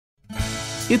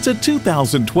It's a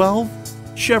 2012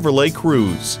 Chevrolet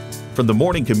CRUZE. From the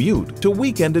morning commute to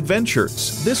weekend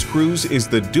adventures, this CRUZE is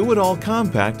the do-it-all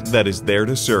compact that is there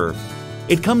to serve.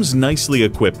 It comes nicely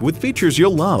equipped with features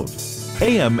you'll love: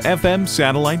 AM/FM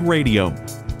satellite radio,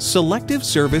 selective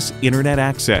service internet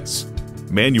access,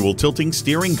 manual tilting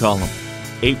steering column,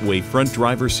 8-way front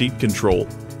driver seat control,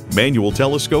 manual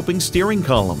telescoping steering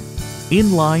column,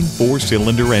 inline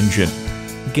 4-cylinder engine,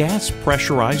 gas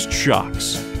pressurized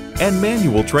shocks, and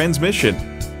manual transmission.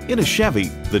 In a Chevy,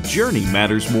 the journey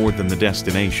matters more than the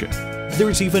destination.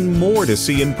 There's even more to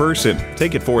see in person.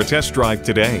 Take it for a test drive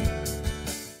today.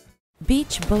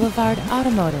 Beach Blvd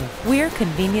Automotive. We're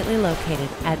conveniently located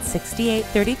at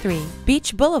 6833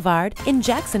 Beach Boulevard in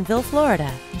Jacksonville,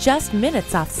 Florida, just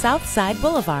minutes off Southside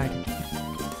Boulevard.